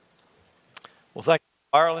Well, thank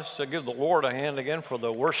you, Wireless. Give the Lord a hand again for the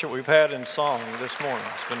worship we've had in song this morning.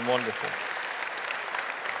 It's been wonderful.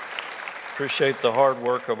 Appreciate the hard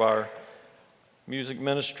work of our music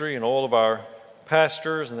ministry and all of our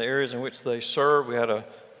pastors and the areas in which they serve. We had a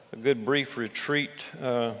good brief retreat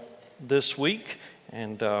this week,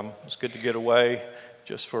 and it's good to get away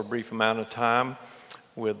just for a brief amount of time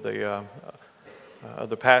with the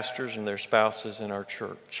other pastors and their spouses in our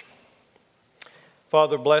church.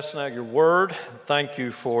 Father, bless now your word. Thank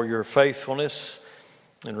you for your faithfulness.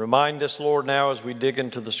 And remind us, Lord, now as we dig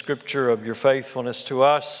into the scripture of your faithfulness to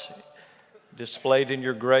us, displayed in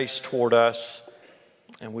your grace toward us.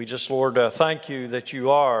 And we just, Lord, thank you that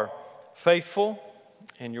you are faithful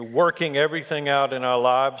and you're working everything out in our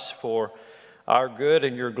lives for our good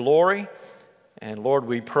and your glory. And Lord,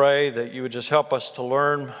 we pray that you would just help us to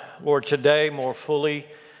learn, Lord, today more fully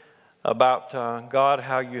about, God,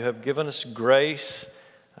 how you have given us grace,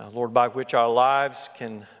 Lord, by which our lives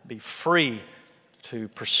can be free to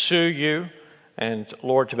pursue you and,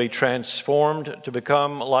 Lord, to be transformed to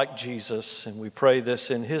become like Jesus. And we pray this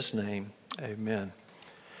in his name. Amen.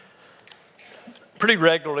 Pretty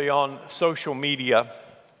regularly on social media,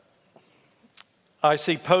 I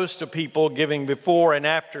see posts of people giving before and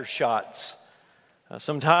after shots.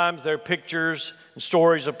 Sometimes they're pictures and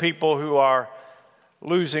stories of people who are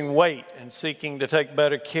losing weight and seeking to take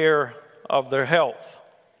better care of their health.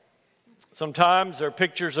 Sometimes there are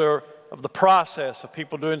pictures of the process of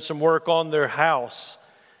people doing some work on their house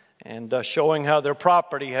and showing how their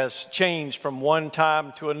property has changed from one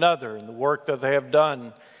time to another and the work that they have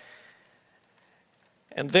done.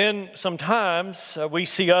 And then sometimes we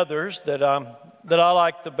see others that I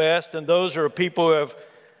like the best, and those are people who have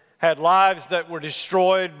had lives that were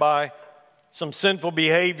destroyed by some sinful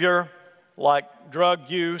behavior, like drug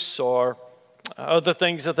use or other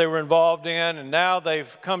things that they were involved in, and now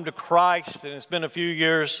they've come to Christ, and it's been a few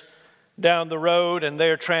years down the road, and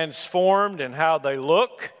they're transformed in how they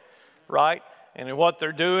look, right, and in what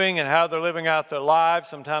they're doing and how they're living out their lives.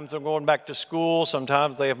 Sometimes they're going back to school,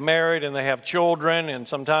 sometimes they have married and they have children, and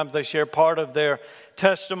sometimes they share part of their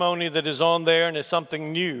testimony that is on there, and it's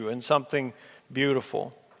something new and something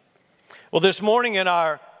beautiful. Well, this morning in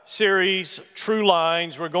our series, True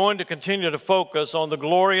Lines, we're going to continue to focus on the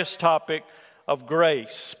glorious topic of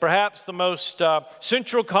grace, perhaps the most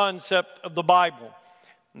central concept of the Bible.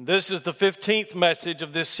 And this is the 15th message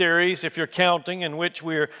of this series, if you're counting, in which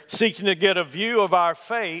we're seeking to get a view of our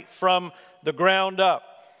faith from the ground up.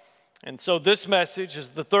 And so this message is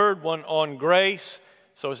the third one on grace.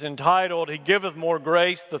 So it's entitled, He Giveth More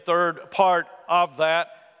Grace, the third part of that.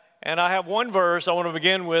 And I have one verse I want to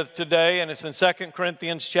begin with today, and it's in 2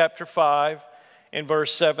 Corinthians chapter 5 in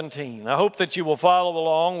verse 17. I hope that you will follow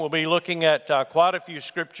along. We'll be looking at quite a few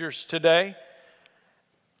scriptures today.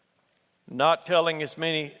 Not telling as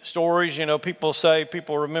many stories. You know, people say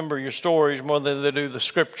people remember your stories more than they do the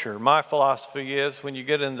scripture. My philosophy is when you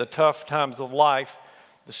get in the tough times of life,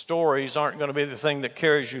 the stories aren't going to be the thing that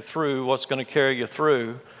carries you through. What's going to carry you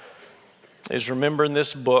through is remembering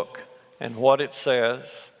this book and what it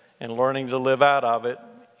says, and learning to live out of it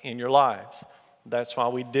in your lives. That's why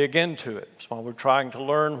we dig into it. That's why we're trying to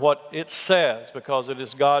learn what it says, because it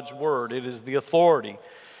is God's word. It is the authority.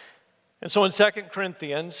 And so in 2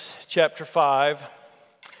 Corinthians chapter 5,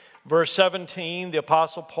 verse 17, the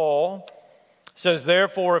Apostle Paul says,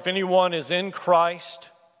 "Therefore, if anyone is in Christ,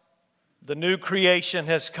 the new creation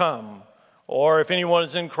has come." Or if anyone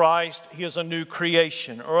is in Christ, he is a new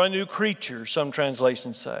creation, or a new creature, some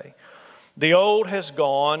translations say. The old has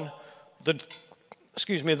gone, the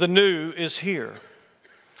new is here.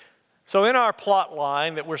 So in our plot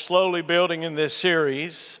line that we're slowly building in this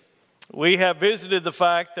series, we have visited the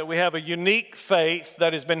fact that we have a unique faith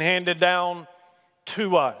that has been handed down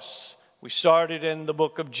to us. We started in the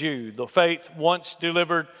book of Jude, the faith once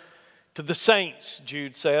delivered to the saints,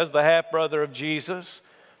 Jude says, the half-brother of Jesus,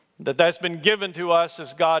 that's been given to us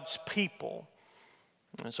as God's people.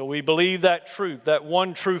 And so we believe that truth, that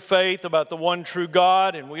one true faith about the one true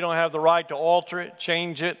God, and we don't have the right to alter it,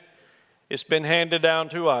 change it. It's been handed down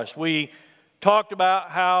to us. We talked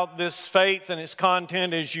about how this faith and its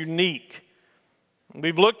content is unique.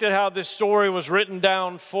 We've looked at how this story was written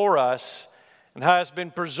down for us and how it's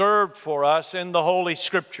been preserved for us in the Holy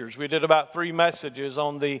Scriptures. We did about 3 messages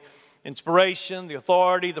on the inspiration, the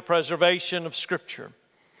authority, the preservation of Scripture.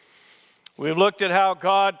 We've looked at how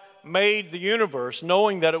God made the universe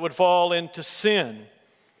knowing that it would fall into sin,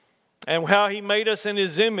 and how He made us in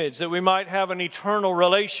His image that we might have an eternal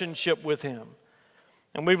relationship with Him.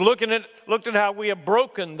 And we've looked at how we have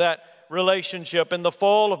broken that relationship in the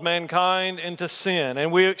fall of mankind into sin.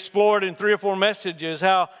 And we explored in 3 or 4 messages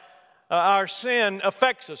how our sin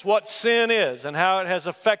affects us, what sin is, and how it has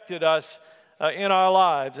affected us in our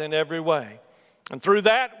lives in every way. And through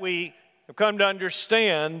that, we have come to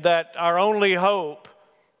understand that our only hope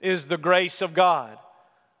is the grace of God.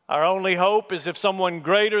 Our only hope is if someone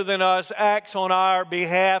greater than us acts on our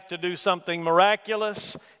behalf to do something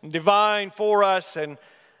miraculous and divine for us, and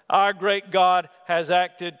our great God has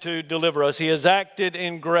acted to deliver us. He has acted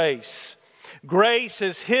in grace. Grace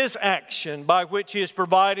is His action by which He has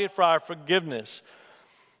provided for our forgiveness.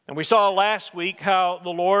 And we saw last week how the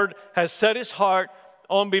Lord has set His heart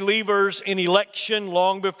on believers in election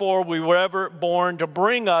long before we were ever born to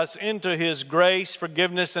bring us into His grace,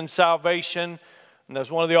 forgiveness, and salvation. And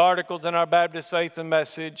that's one of the articles in our Baptist Faith and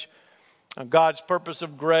Message, God's purpose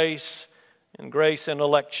of grace and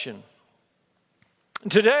election.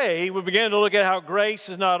 Today, we begin to look at how grace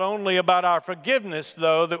is not only about our forgiveness,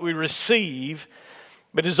 though, that we receive,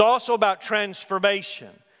 but is also about transformation.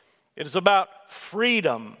 It is about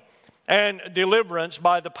freedom and deliverance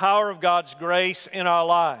by the power of God's grace in our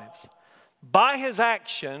lives. By His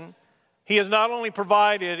action, He has not only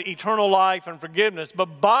provided eternal life and forgiveness,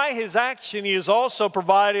 but by His action, He has also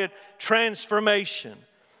provided transformation.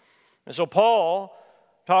 And so Paul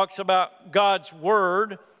talks about God's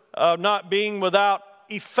Word not being without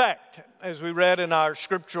effect, as we read in our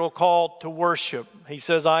scriptural call to worship. He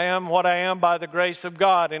says, I am what I am by the grace of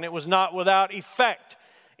God, and it was not without effect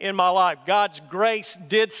in my life. God's grace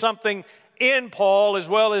did something in Paul as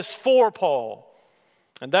well as for Paul.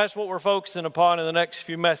 And that's what we're focusing upon in the next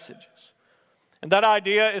few messages. And that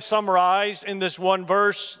idea is summarized in this one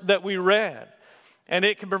verse that we read. And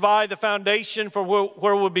it can provide the foundation for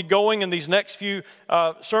where we'll be going in these next few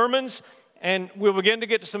sermons. And we'll begin to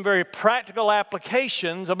get to some very practical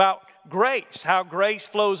applications about grace, how grace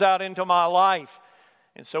flows out into my life.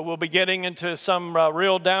 And so we'll be getting into some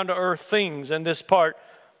real down-to-earth things in this part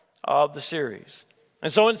of the series.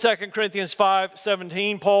 And so in 2 Corinthians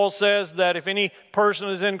 5:17, Paul says that if any person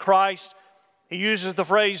is in Christ, he uses the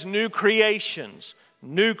phrase new creations,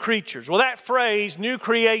 new creatures. Well, that phrase, new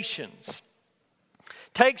creations,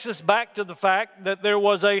 takes us back to the fact that there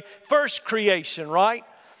was a first creation, right?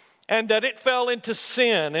 And that it fell into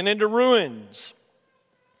sin and into ruins.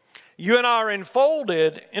 You and I are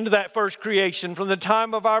enfolded into that first creation from the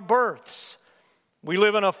time of our births. We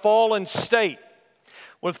live in a fallen state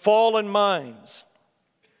with fallen minds,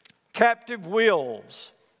 captive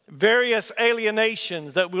wills, various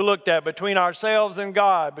alienations that we looked at between ourselves and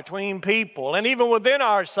God, between people, and even within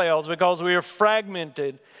ourselves because we are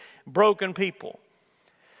fragmented, broken people.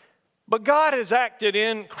 But God has acted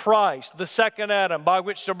in Christ, the second Adam, by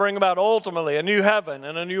which to bring about ultimately a new heaven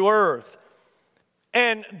and a new earth.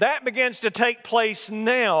 And that begins to take place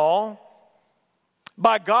now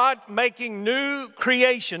by God making new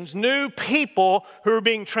creations, new people who are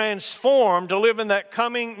being transformed to live in that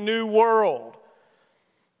coming new world.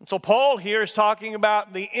 And so Paul here is talking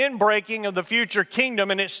about the inbreaking of the future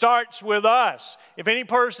kingdom, and it starts with us. If any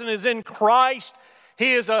person is in Christ,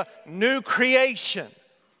 he is a new creation.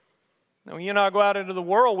 Now, when you and I go out into the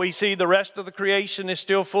world, we see the rest of the creation is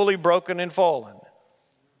still fully broken and fallen.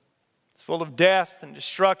 It's full of death and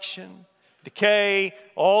destruction, decay,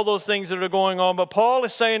 all those things that are going on. But Paul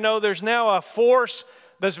is saying, no, there's now a force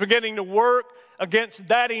that's beginning to work against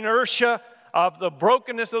that inertia of the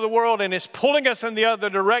brokenness of the world, and it's pulling us in the other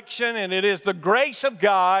direction, and it is the grace of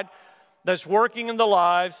God that's working in the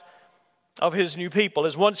lives of His new people.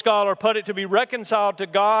 As one scholar put it, to be reconciled to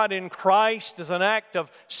God in Christ is an act of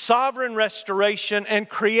sovereign restoration and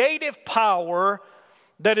creative power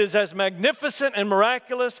that is as magnificent and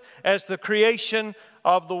miraculous as the creation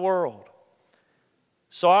of the world.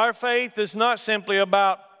 So our faith is not simply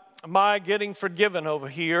about my getting forgiven over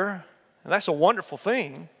here, and that's a wonderful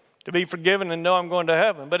thing, to be forgiven and know I'm going to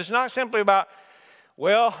heaven. But it's not simply about,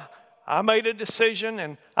 well, I made a decision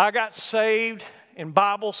and I got saved in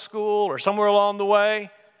Bible school or somewhere along the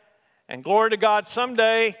way, and glory to God,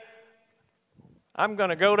 someday I'm going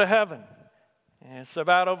to go to heaven. And it's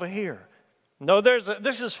about over here. No,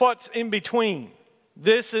 this is what's in between.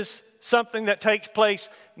 This is something that takes place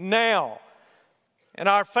now. And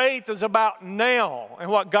our faith is about now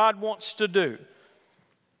and what God wants to do.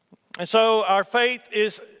 And so our faith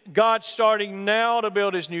is God starting now to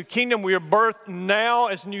build His new kingdom. We are birthed now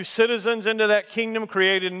as new citizens into that kingdom,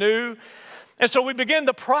 created new. And so we begin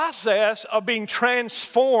the process of being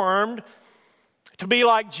transformed to be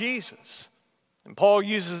like Jesus. And Paul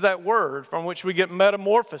uses that word from which we get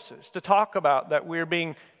metamorphosis to talk about that we're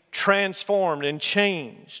being transformed and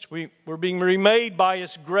changed. We're being remade by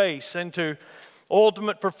His grace into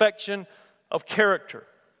ultimate perfection of character.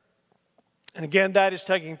 And again, that is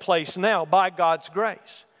taking place now by God's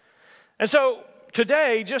grace. And so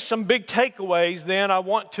today, just some big takeaways then I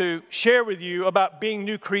want to share with you about being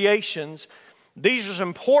new creations. These are some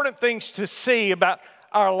important things to see about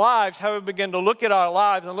our lives, how we begin to look at our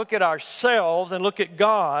lives and look at ourselves and look at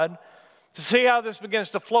God, to see how this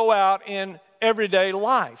begins to flow out in everyday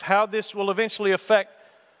life, how this will eventually affect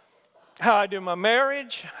how I do my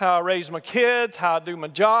marriage, how I raise my kids, how I do my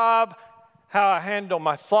job, how I handle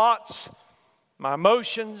my thoughts, my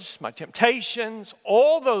emotions, my temptations,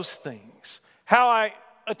 all those things, how I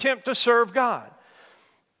attempt to serve God.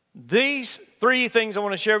 These three things I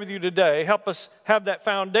want to share with you today help us have that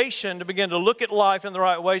foundation to begin to look at life in the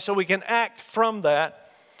right way so we can act from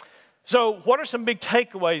that. So what are some big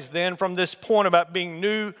takeaways then from this point about being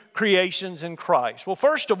new creations in Christ? Well,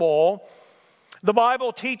 first of all, the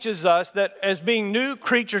Bible teaches us that as being new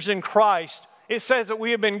creatures in Christ, it says that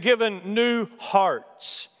we have been given new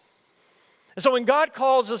hearts. And so when God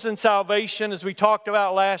calls us in salvation, as we talked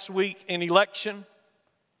about last week in election,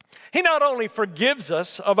 He not only forgives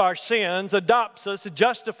us of our sins, adopts us,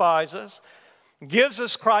 justifies us, gives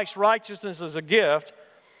us Christ's righteousness as a gift,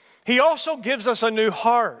 He also gives us a new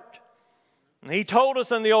heart. And He told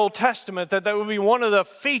us in the Old Testament that would be one of the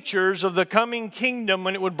features of the coming kingdom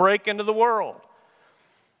when it would break into the world.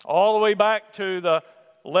 All the way back to the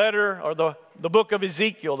letter or the book of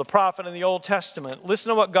Ezekiel, the prophet in the Old Testament. Listen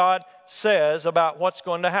to what God says about what's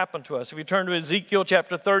going to happen to us. If you turn to Ezekiel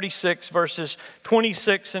chapter 36, verses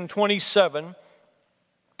 26 and 27,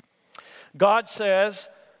 God says,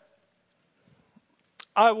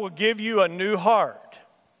 I will give you a new heart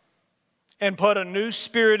and put a new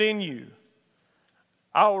spirit in you.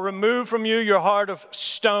 I will remove from you your heart of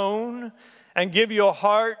stone and give you a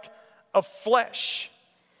heart of flesh.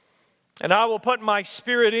 And I will put my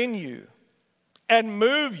spirit in you and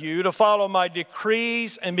move you to follow my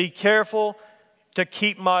decrees and be careful to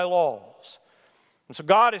keep my laws. And so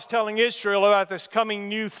God is telling Israel about this coming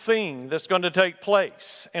new thing that's going to take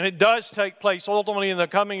place. And it does take place ultimately in the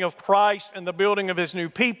coming of Christ and the building of His new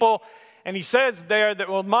people. And He says there that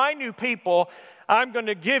with my new people, I'm going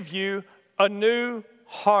to give you a new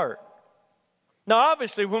heart. Now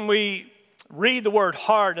obviously when we read the word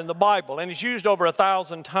heart in the Bible, and it's used over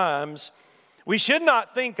 1,000 times, we should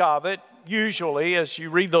not think of it, usually, as you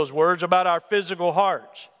read those words, about our physical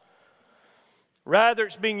hearts. Rather,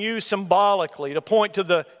 it's being used symbolically to point to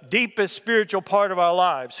the deepest spiritual part of our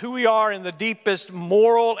lives, who we are in the deepest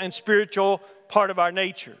moral and spiritual part of our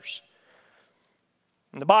natures.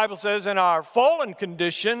 And the Bible says in our fallen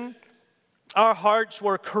condition, our hearts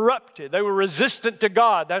were corrupted. They were resistant to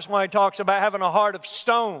God. That's why it talks about having a heart of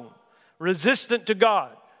stone. Resistant to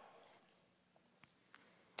God,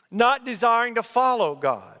 not desiring to follow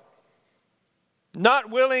God,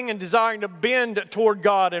 not willing and desiring to bend toward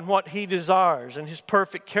God and what He desires and His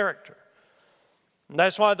perfect character. And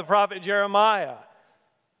that's why the prophet Jeremiah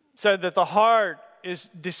said that the heart is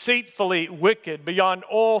deceitfully wicked beyond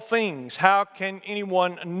all things. How can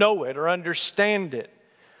anyone know it or understand it?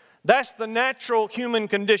 That's the natural human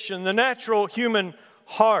condition, the natural human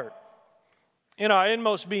heart in our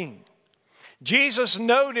inmost being. Jesus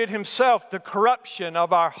noted Himself the corruption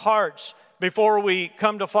of our hearts before we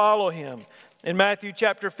come to follow Him. In Matthew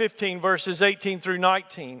chapter 15, verses 18 through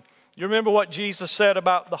 19, you remember what Jesus said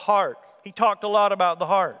about the heart. He talked a lot about the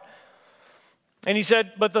heart. And He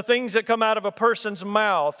said, but the things that come out of a person's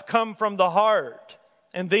mouth come from the heart,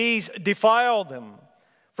 and these defile them.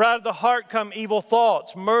 For out of the heart come evil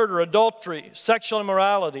thoughts, murder, adultery, sexual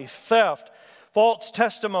immorality, theft, false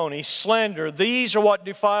testimony, slander. These are what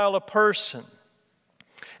defile a person.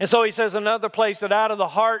 And so He says in another place that out of the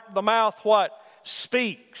heart, the mouth, what?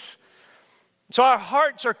 Speaks. So our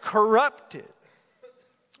hearts are corrupted.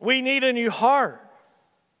 We need a new heart.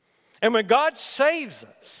 And when God saves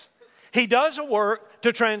us, He does a work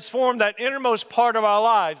to transform that innermost part of our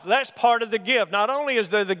lives. That's part of the gift. Not only is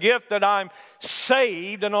there the gift that I'm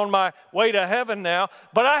saved and on my way to heaven now,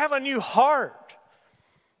 but I have a new heart.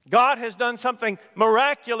 God has done something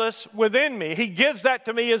miraculous within me. He gives that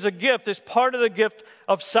to me as a gift, as part of the gift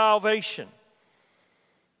of salvation.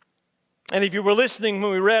 And if you were listening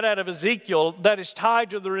when we read out of Ezekiel, that is tied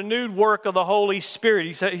to the renewed work of the Holy Spirit.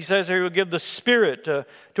 He says He will give the Spirit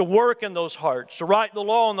to work in those hearts, to write the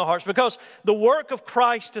law in the hearts. Because the work of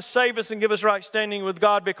Christ to save us and give us right standing with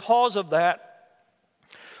God, because of that,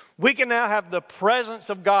 we can now have the presence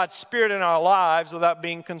of God's Spirit in our lives without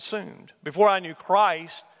being consumed. Before I knew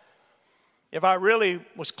Christ, if I really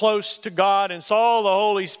was close to God and saw the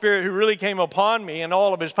Holy Spirit who really came upon me and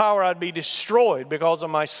all of His power, I'd be destroyed because of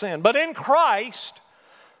my sin. But in Christ,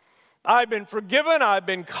 I've been forgiven, I've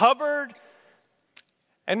been covered,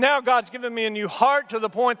 And now God's given me a new heart to the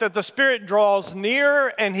point that the Spirit draws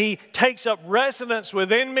near and He takes up residence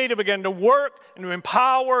within me to begin to work and to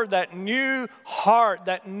empower that new heart,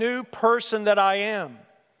 that new person that I am.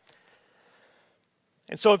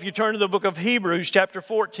 And so if you turn to the book of Hebrews chapter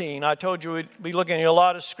 14, I told you we'd be looking at a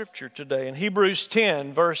lot of scripture today. In Hebrews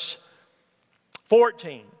 10, verse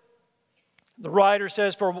 14, the writer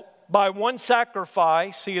says, "For by one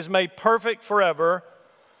sacrifice He has made perfect forever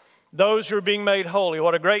those who are being made holy."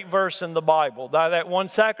 What a great verse in the Bible. By that one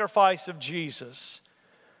sacrifice of Jesus,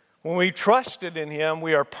 when we trusted in Him,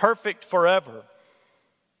 we are perfect forever.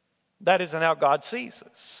 That isn't how God sees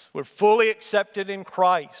us. We're fully accepted in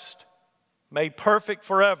Christ, made perfect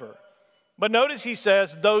forever. But notice He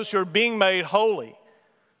says, those who are being made holy.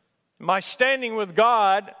 My standing with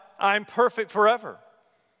God, I'm perfect forever.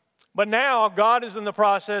 But now God is in the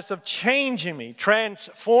process of changing me,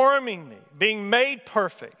 transforming me, being made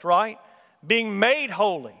perfect, right? Being made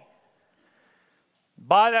holy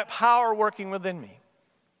by that power working within me.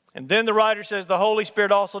 And then the writer says the Holy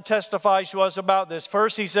Spirit also testifies to us about this.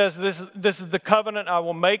 First he says, this is the covenant I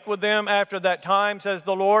will make with them after that time, says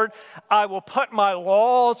the Lord. I will put my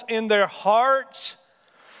laws in their hearts,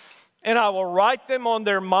 and I will write them on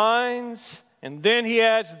their minds. And then he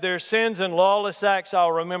adds, their sins and lawless acts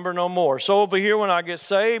I'll remember no more. So over here when I get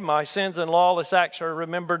saved, my sins and lawless acts are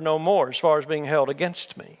remembered no more as far as being held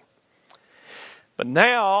against me. But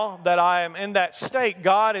now that I am in that state,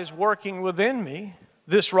 God is working within me.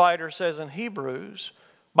 This writer says in Hebrews,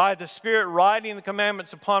 by the Spirit writing the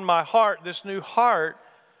commandments upon my heart, this new heart,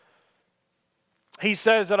 he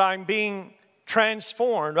says that I'm being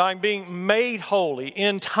transformed, I'm being made holy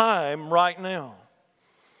in time right now.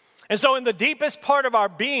 And so in the deepest part of our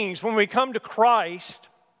beings, when we come to Christ,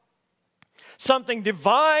 something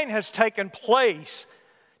divine has taken place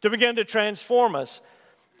to begin to transform us.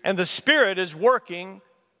 And the Spirit is working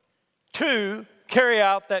to carry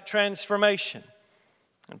out that transformation.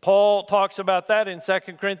 And Paul talks about that in 2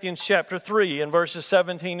 Corinthians chapter 3 in verses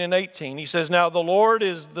 17 and 18. He says, now the Lord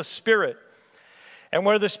is the Spirit. And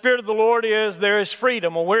where the Spirit of the Lord is, there is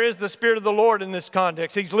freedom. Well, where is the Spirit of the Lord in this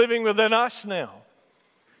context? He's living within us now.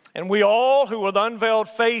 And we all who with unveiled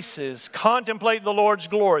faces contemplate the Lord's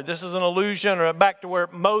glory. This is an allusion or back to where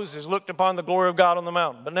Moses looked upon the glory of God on the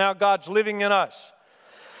mountain. But now God's living in us.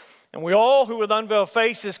 And we all who with unveiled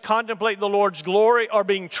faces contemplate the Lord's glory are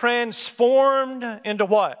being transformed into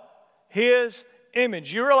what? His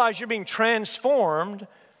image. You realize you're being transformed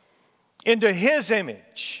into His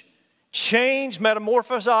image. Changed,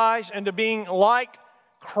 metamorphosized into being like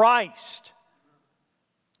Christ.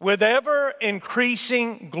 With ever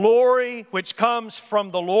increasing glory which comes from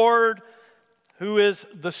the Lord who is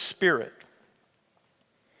the Spirit.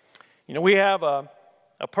 You know, we have a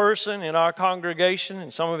person in our congregation,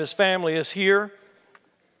 and some of his family is here,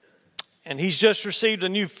 and he's just received a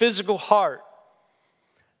new physical heart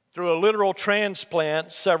through a literal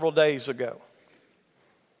transplant several days ago.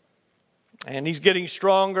 And he's getting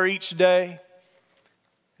stronger each day,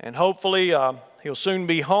 and hopefully he'll soon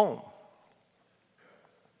be home.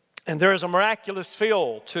 And there is a miraculous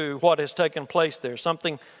feel to what has taken place there,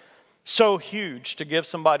 something so huge to give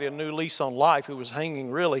somebody a new lease on life who was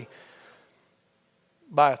hanging really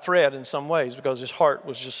by a thread in some ways because his heart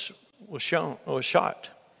was shot.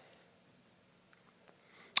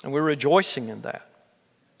 And we're rejoicing in that.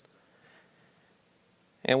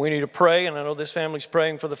 And we need to pray, and I know this family's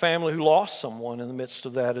praying for the family who lost someone in the midst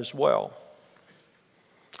of that as well.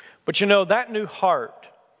 But you know, that new heart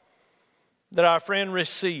that our friend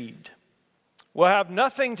received will have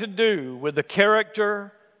nothing to do with the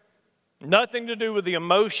character, nothing to do with the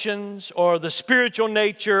emotions or the spiritual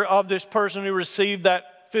nature of this person who received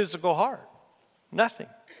that physical heart. Nothing.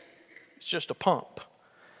 It's just a pump.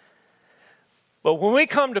 But when we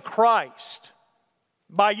come to Christ,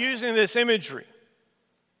 by using this imagery,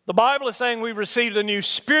 the Bible is saying we've received a new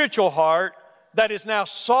spiritual heart that is now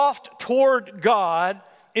soft toward God,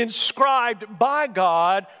 inscribed by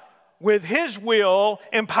God, with His will,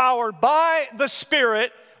 empowered by the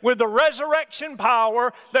Spirit, with the resurrection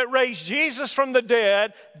power that raised Jesus from the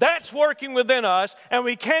dead. That's working within us, and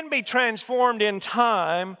we can be transformed in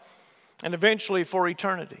time and eventually for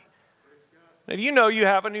eternity. Now, do you know you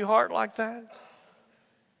have a new heart like that?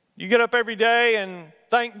 You get up every day and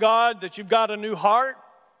thank God that you've got a new heart,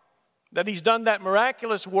 that He's done that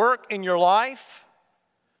miraculous work in your life,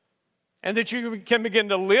 and that you can begin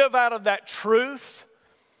to live out of that truth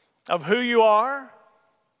of who you are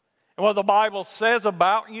and what the Bible says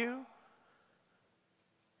about you,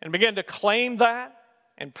 and begin to claim that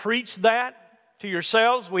and preach that to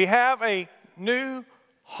yourselves. We have a new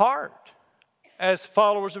heart as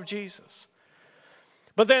followers of Jesus.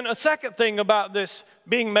 But then a second thing about this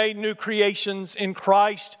being made new creations in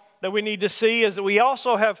Christ that we need to see is that we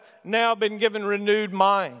also have now been given renewed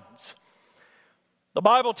minds. The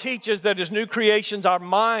Bible teaches that as new creations, our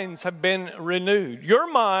minds have been renewed.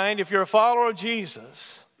 Your mind, if you're a follower of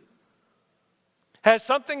Jesus, has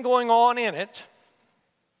something going on in it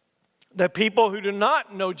that people who do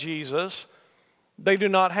not know Jesus, they do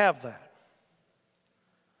not have that.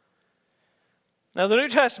 Now, the New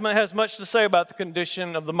Testament has much to say about the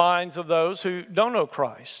condition of the minds of those who don't know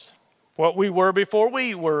Christ, what we were before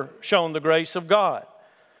we were shown the grace of God.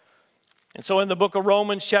 And so in the book of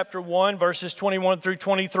Romans chapter 1, verses 21 through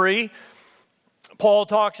 23, Paul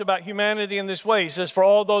talks about humanity in this way. He says, for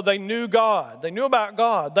although they knew God, they knew about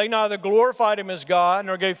God, they neither glorified Him as God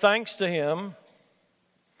nor gave thanks to Him,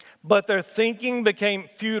 but their thinking became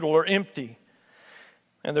futile or empty,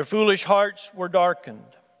 and their foolish hearts were darkened.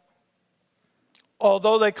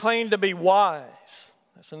 Although they claimed to be wise,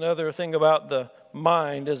 that's another thing about the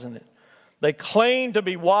mind, isn't it? They claimed to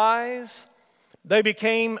be wise, they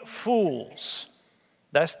became fools.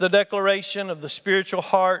 That's the declaration of the spiritual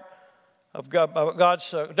heart of God,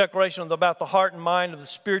 God's declaration about the heart and mind of the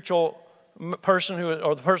spiritual person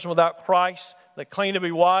or the person without Christ. They claimed to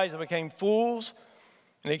be wise, they became fools,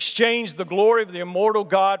 and exchanged the glory of the immortal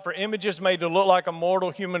God for images made to look like a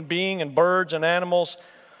mortal human being and birds and animals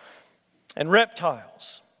and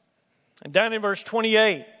reptiles. And down in verse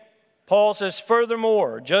 28, Paul says,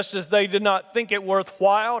 furthermore, just as they did not think it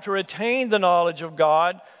worthwhile to retain the knowledge of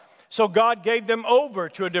God, so God gave them over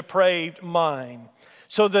to a depraved mind,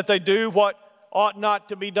 so that they do what ought not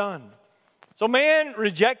to be done. So man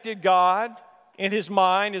rejected God in his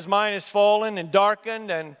mind. His mind is fallen and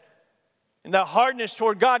darkened, and in that hardness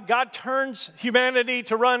toward God, God turns humanity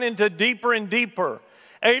to run into deeper and deeper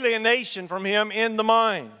alienation from Him in the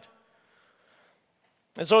mind.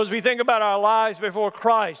 And so as we think about our lives before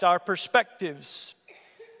Christ, our perspectives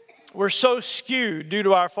were so skewed due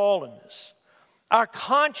to our fallenness. Our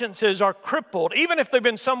consciences are crippled. Even if they've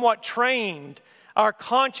been somewhat trained, our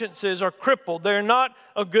consciences are crippled. They're not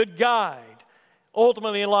a good guide,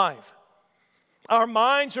 ultimately in life. Our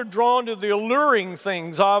minds are drawn to the alluring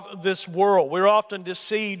things of this world. We're often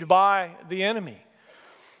deceived by the enemy.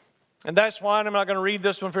 And that's why, and I'm not going to read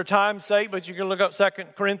this one for time's sake, but you can look up 2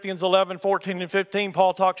 Corinthians 11, 14, and 15.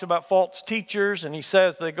 Paul talks about false teachers, and he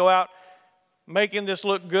says they go out making this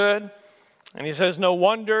look good. And he says, no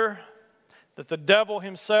wonder that the devil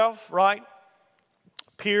himself, right,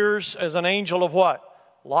 appears as an angel of what?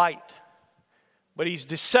 Light. But he's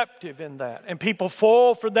deceptive in that. And people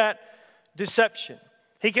fall for that deception.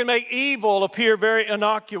 He can make evil appear very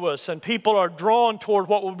innocuous, and people are drawn toward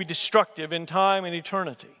what will be destructive in time and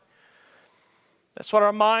eternity. That's what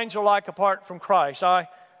our minds are like apart from Christ. I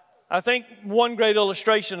think one great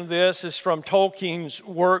illustration of this is from Tolkien's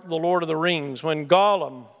work, The Lord of the Rings, when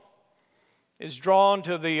Gollum is drawn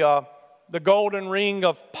to the golden ring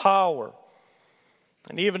of power.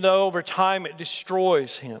 And even though over time it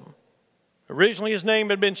destroys him. Originally his name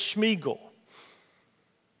had been Smeagol.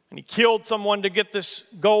 And he killed someone to get this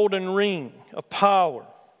golden ring of power.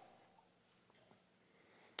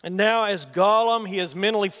 And now as Gollum, he is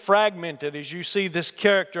mentally fragmented as you see this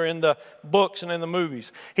character in the books and in the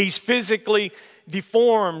movies. He's physically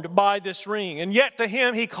deformed by this ring. And yet to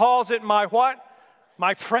him he calls it my what?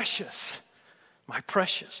 My precious. My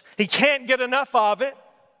precious. He can't get enough of it.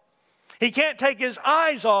 He can't take his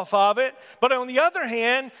eyes off of it. But on the other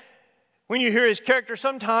hand, when you hear his character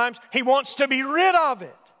sometimes, he wants to be rid of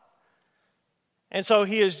it. And so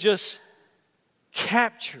he is just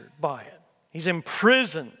captured by it. He's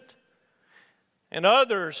imprisoned. And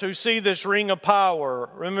others who see this ring of power,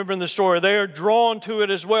 remember in the story, they are drawn to it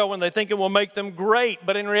as well when they think it will make them great.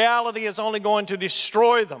 But in reality, it's only going to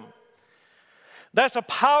destroy them. That's a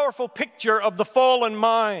powerful picture of the fallen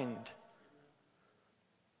mind.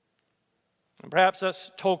 And perhaps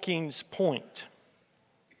that's Tolkien's point.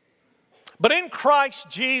 But in Christ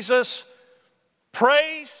Jesus,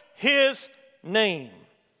 praise His name.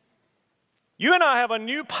 You and I have a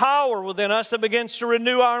new power within us that begins to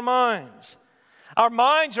renew our minds. Our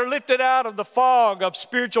minds are lifted out of the fog of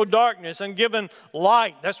spiritual darkness and given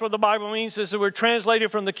light. That's what the Bible means, is that we're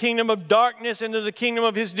translated from the kingdom of darkness into the kingdom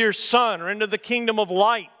of His dear Son, or into the kingdom of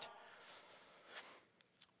light.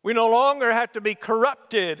 We no longer have to be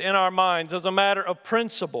corrupted in our minds as a matter of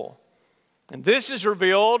principle. And this is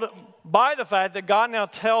revealed by the fact that God now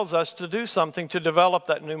tells us to do something to develop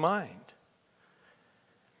that new mind.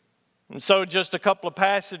 And so just a couple of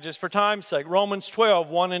passages for time's sake. Romans 12,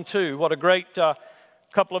 1 and 2. What a great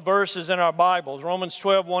couple of verses in our Bibles. Romans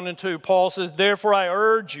 12, 1 and 2. Paul says, therefore I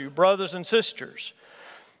urge you, brothers and sisters,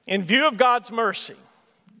 in view of God's mercy.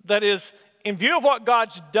 that is, in view of what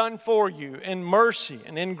God's done for you in mercy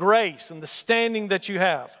and in grace and the standing that you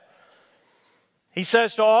have, he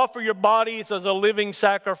says to offer your bodies as a living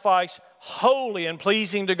sacrifice, holy and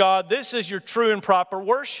pleasing to God. This is your true and proper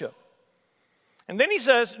worship. And then he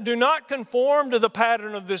says, do not conform to the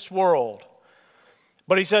pattern of this world.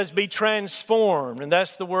 But he says, be transformed. And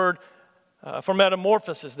that's the word for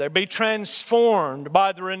metamorphosis there. Be transformed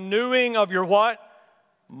by the renewing of your what?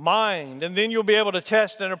 Mind. And then you'll be able to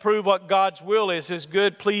test and approve what God's will is, His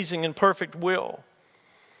good, pleasing, and perfect will.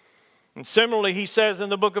 And similarly, he says in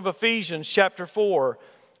the book of Ephesians, chapter 4,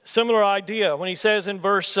 similar idea when he says in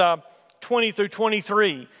verse 20 through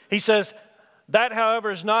 23, he says, that,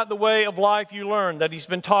 however, is not the way of life you learned, that he's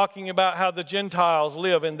been talking about how the Gentiles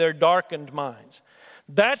live in their darkened minds.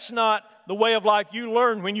 That's not the way of life you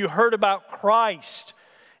learned when you heard about Christ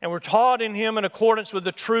and were taught in Him in accordance with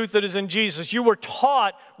the truth that is in Jesus. You were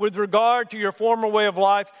taught with regard to your former way of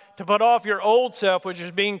life to put off your old self, which is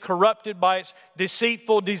being corrupted by its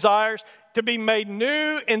deceitful desires, to be made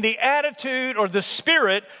new in the attitude or the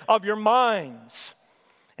spirit of your minds,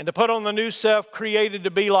 and to put on the new self created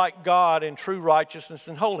to be like God in true righteousness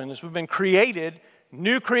and holiness. We've been created,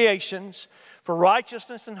 new creations, for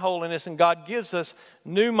righteousness and holiness, and God gives us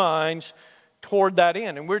new minds toward that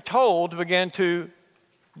end. And we're told to begin to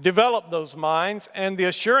develop those minds, and the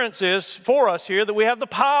assurance is for us here that we have the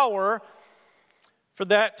power for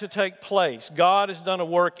that to take place. God has done a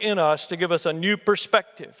work in us to give us a new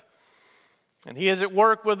perspective, and He is at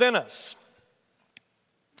work within us.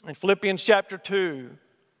 In Philippians chapter 2,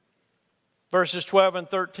 verses 12 and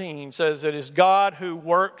 13 says, it is God who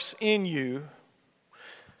works in you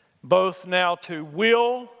both now to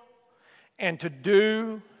will and to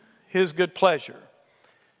do His good pleasure.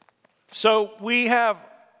 So we have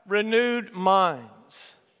renewed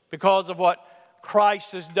minds because of what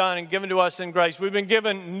Christ has done and given to us in grace. We've been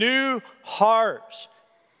given new hearts.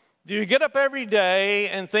 Do you get up every day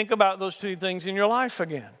and think about those two things in your life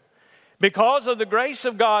again? Because of the grace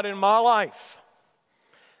of God in my life,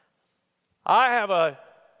 I have a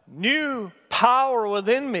new power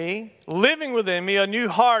within me, living within me, a new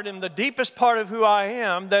heart in the deepest part of who I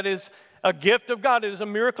am that is a gift of God. It is a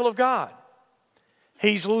miracle of God.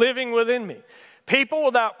 He's living within me. People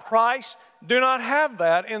without Christ do not have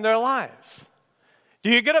that in their lives. Do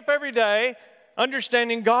you get up every day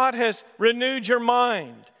understanding God has renewed your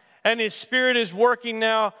mind and His Spirit is working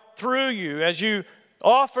now through you as you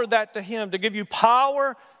offer that to Him to give you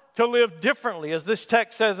power to live differently, as this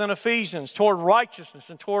text says in Ephesians, toward righteousness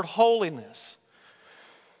and toward holiness?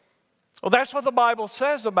 Well, that's what the Bible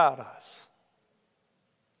says about us.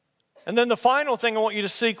 And then the final thing I want you to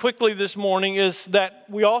see quickly this morning is that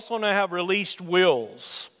we also now have released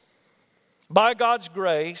wills. By God's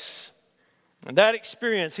grace and that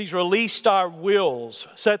experience, He's released our wills,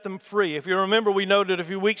 set them free. If you remember, we noted a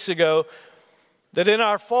few weeks ago that in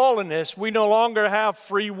our fallenness, we no longer have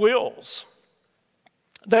free wills.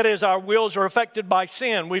 That is, our wills are affected by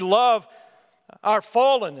sin. We love our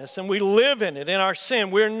fallenness and we live in it, in our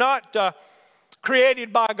sin. We're not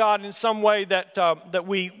created by God in some way that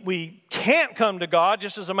we can't come to God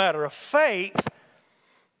just as a matter of faith,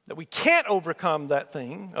 that we can't overcome that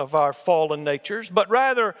thing of our fallen natures, but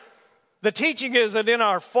rather the teaching is that in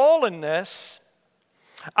our fallenness,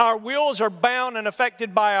 our wills are bound and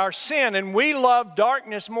affected by our sin, and we love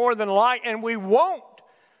darkness more than light, and we won't,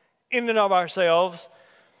 in and of ourselves,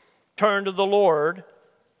 turn to the Lord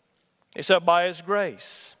except by His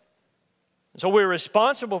grace. So we're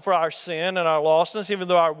responsible for our sin and our lostness, even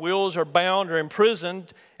though our wills are bound or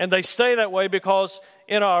imprisoned, and they stay that way because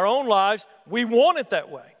in our own lives, we want it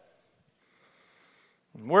that way.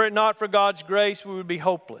 Were it not for God's grace, we would be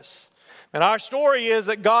hopeless. And our story is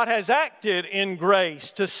that God has acted in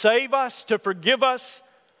grace to save us, to forgive us.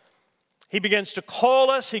 He begins to call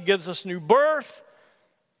us. He gives us new birth.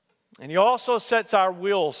 And He also sets our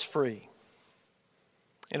wills free.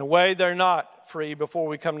 In a way, they're not free before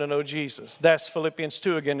we come to know Jesus. That's Philippians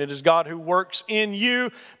 2 again. It is God who works in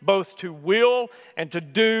you both to will and to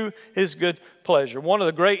do His good pleasure. One of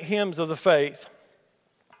the great hymns of the faith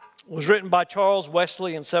was written by Charles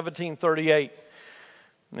Wesley in 1738.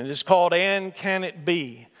 And it's called, "And Can It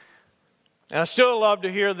Be?" And I still love to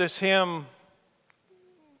hear this hymn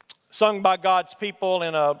sung by God's people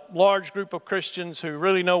in a large group of Christians who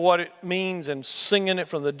really know what it means and singing it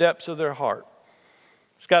from the depths of their heart.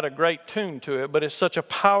 It's got a great tune to it, but it's such a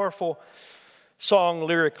powerful song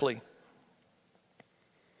lyrically.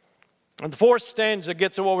 And the fourth stanza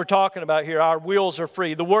gets at what we're talking about here. Our wills are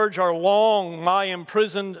free. The words are, long my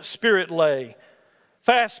imprisoned spirit lay,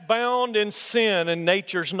 fast bound in sin and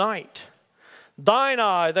nature's night. Thine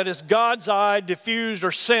eye, that is God's eye, diffused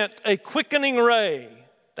or sent a quickening ray.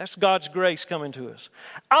 That's God's grace coming to us.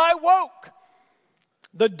 I woke.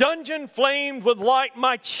 The dungeon flamed with light.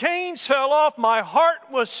 My chains fell off. My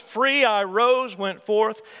heart was free. I rose, went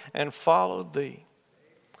forth, and followed thee.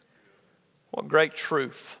 What great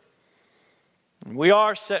truth. We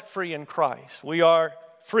are set free in Christ. We are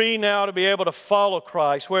free now to be able to follow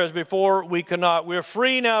Christ, whereas before we could not. We're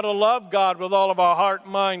free now to love God with all of our heart,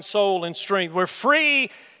 mind, soul, and strength. We're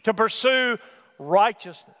free to pursue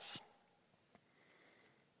righteousness.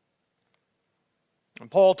 And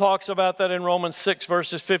Paul talks about that in Romans 6,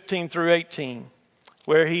 verses 15 through 18,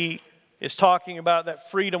 where he is talking about that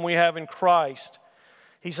freedom we have in Christ.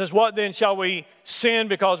 He says, what then, shall we sin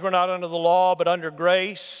because we're not under the law but under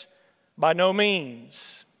grace? By no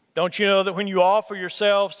means. Don't you know that when you offer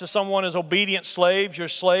yourselves to someone as obedient slaves, you're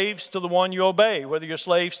slaves to the one you obey, whether you're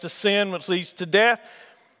slaves to sin, which leads to death,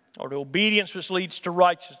 or to obedience, which leads to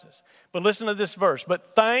righteousness. But listen to this verse.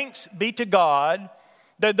 But thanks be to God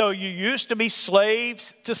that though you used to be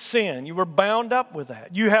slaves to sin, you were bound up with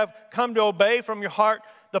that. You have come to obey from your heart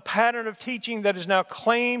the pattern of teaching that has now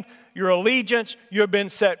claimed your allegiance. You have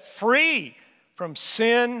been set free from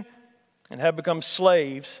sin and have become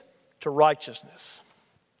slaves to righteousness.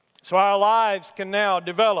 So our lives can now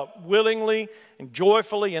develop willingly and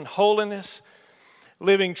joyfully in holiness,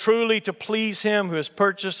 living truly to please Him who has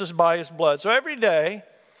purchased us by His blood. So every day,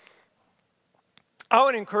 I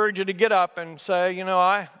would encourage you to get up and say, you know,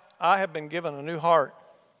 I have been given a new heart.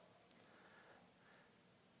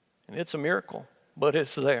 And it's a miracle, but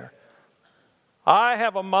it's there. I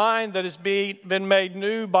have a mind that has been made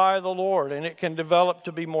new by the Lord, and it can develop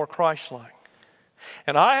to be more Christ-like.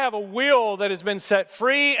 And I have a will that has been set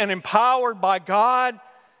free and empowered by God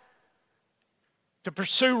to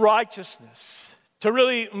pursue righteousness, to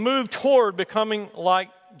really move toward becoming like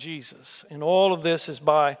Jesus. And all of this is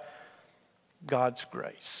by God's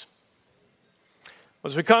grace.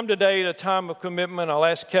 As we come today to a time of commitment, I'll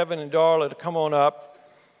ask Kevin and Darla to come on up.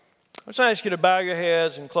 I just ask you to bow your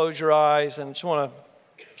heads and close your eyes, and just want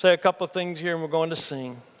to say a couple of things here, and we're going to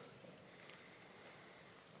sing.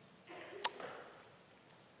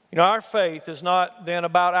 You know, our faith is not then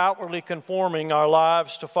about outwardly conforming our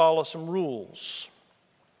lives to follow some rules.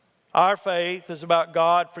 Our faith is about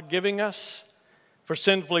God forgiving us for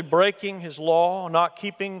sinfully breaking His law, not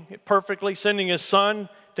keeping it perfectly, sending His Son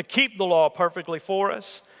to keep the law perfectly for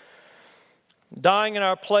us, dying in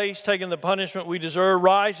our place, taking the punishment we deserve,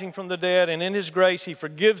 rising from the dead, and in His grace He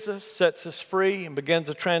forgives us, sets us free, and begins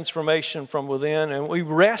a transformation from within, and we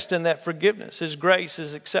rest in that forgiveness, His grace,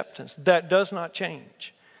 His acceptance. That does not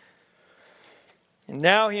change. And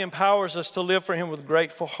now He empowers us to live for Him with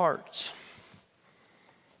grateful hearts.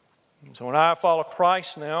 So when I follow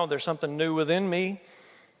Christ now, there's something new within me.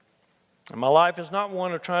 And my life is not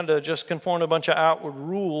one of trying to just conform to a bunch of outward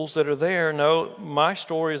rules that are there. No, my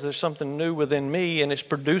story is there's something new within me, and it's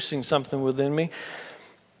producing something within me.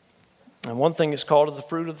 And one thing it's called is the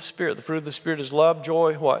fruit of the Spirit. The fruit of the Spirit is love,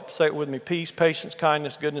 joy, what? Say it with me: peace, patience,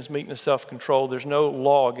 kindness, goodness, meekness, self-control. There's no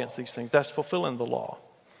law against these things. That's fulfilling the law.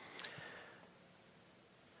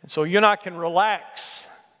 And so you and I can relax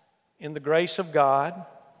in the grace of God,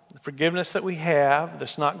 the forgiveness that we have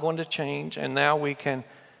that's not going to change, and now we can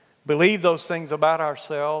believe those things about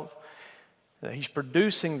ourselves, that He's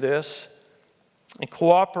producing this, and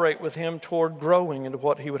cooperate with Him toward growing into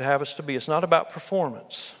what He would have us to be. It's not about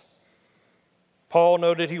performance. Paul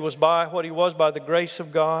noted he was by what he was by the grace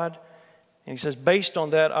of God, and he says, based on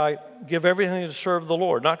that, I give everything to serve the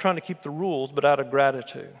Lord, not trying to keep the rules, but out of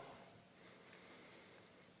gratitude.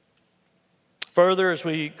 Further, as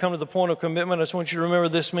we come to the point of commitment, I just want you to remember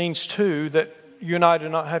this means too that you and I do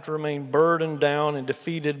not have to remain burdened down and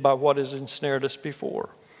defeated by what has ensnared us before.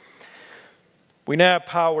 We now have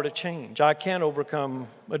power to change. I can overcome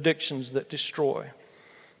addictions that destroy.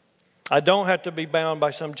 I don't have to be bound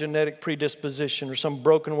by some genetic predisposition or some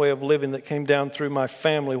broken way of living that came down through my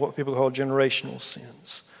family, what people call generational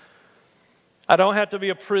sins. I don't have to be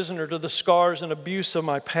a prisoner to the scars and abuse of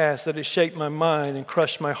my past that has shaped my mind and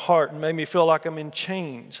crushed my heart and made me feel like I'm in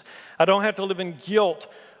chains. I don't have to live in guilt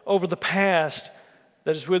over the past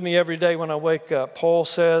that is with me every day when I wake up. Paul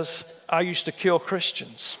says, I used to kill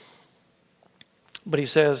Christians. But he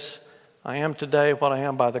says, I am today what I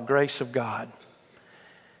am by the grace of God.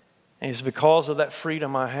 And it's because of that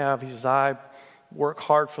freedom I have. He says, I work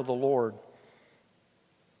hard for the Lord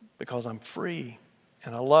because I'm free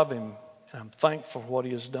and I love Him. And I'm thankful for what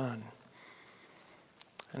He has done.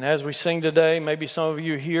 And as we sing today, maybe some of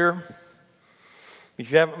you here, if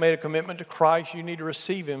you haven't made a commitment to Christ, you need to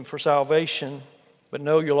receive Him for salvation. But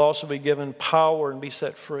know you'll also be given power and be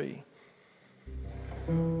set free.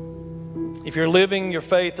 If you're living your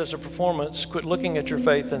faith as a performance, quit looking at your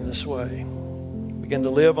faith in this way. Begin to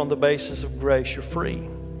live on the basis of grace. You're free.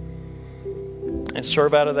 And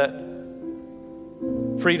serve out of that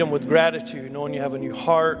freedom with gratitude, knowing you have a new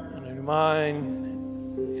heart, and a new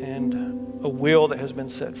mind, and a will that has been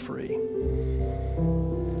set free.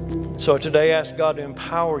 So today, ask God to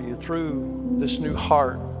empower you through this new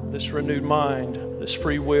heart, this renewed mind, this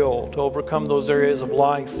free will to overcome those areas of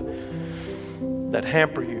life that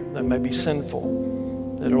hamper you, that may be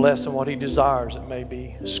sinful, that are less than what He desires. It may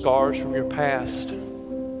be scars from your past.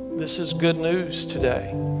 This is good news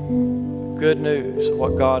today. Good news of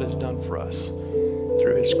what God has done for us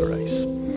through His grace.